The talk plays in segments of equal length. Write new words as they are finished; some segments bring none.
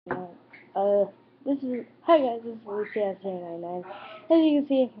This is hi guys. This is Lucia099. As you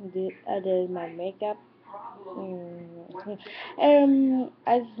can see, I did my makeup.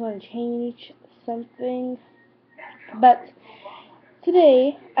 I just want to change something, but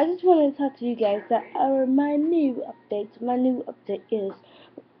today I just want to talk to you guys that my new updates. My new update is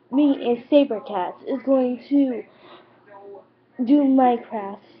me and Sabercat is going to do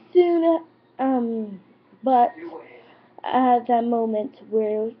Minecraft soon. But at that moment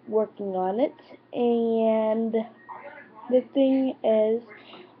we're working on it, and the thing is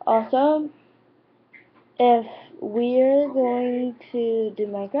also, if we're going to do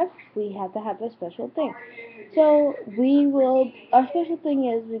Minecraft, we have to have a special thing. So our special thing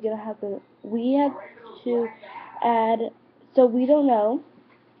is we have to add, so we don't know,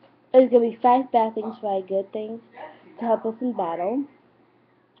 there's going to be 5 bad things, 5 good things to help us in battle.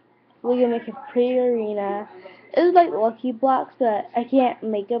 We're gonna make a pretty arena. It's like lucky blocks, but I can't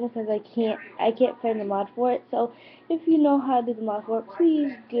make them because I can't find the mod for it. So if you know how to do the mod for it,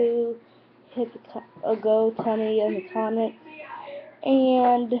 please go tell me in the comments.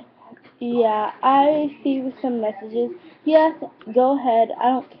 And yeah, I received some messages. Yes, go ahead. I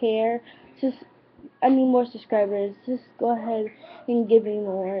don't care. Just I need more subscribers. Just go ahead and give me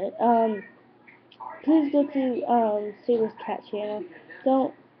more. Please go to Saber's Cat channel.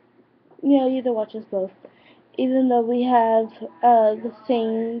 Don't you to watch us both. Even though we have the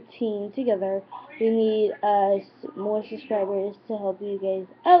same team together, we need more subscribers to help you guys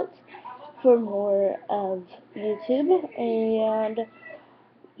out for more of YouTube. And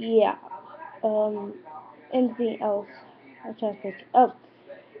yeah, um, anything else? I'm trying to think. Oh,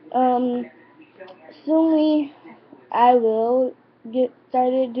 um, soon I will get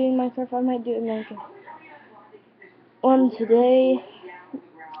started doing Minecraft. I might do it Minecraft one today.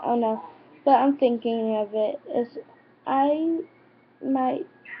 I don't know, but I'm thinking of it. I might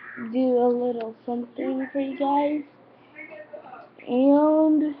do a little something for you guys.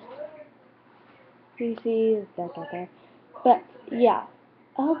 And CC is back out there. But yeah,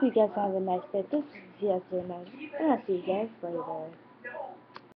 I hope you guys have a nice day. This is yesterday night, and I'll see you guys later.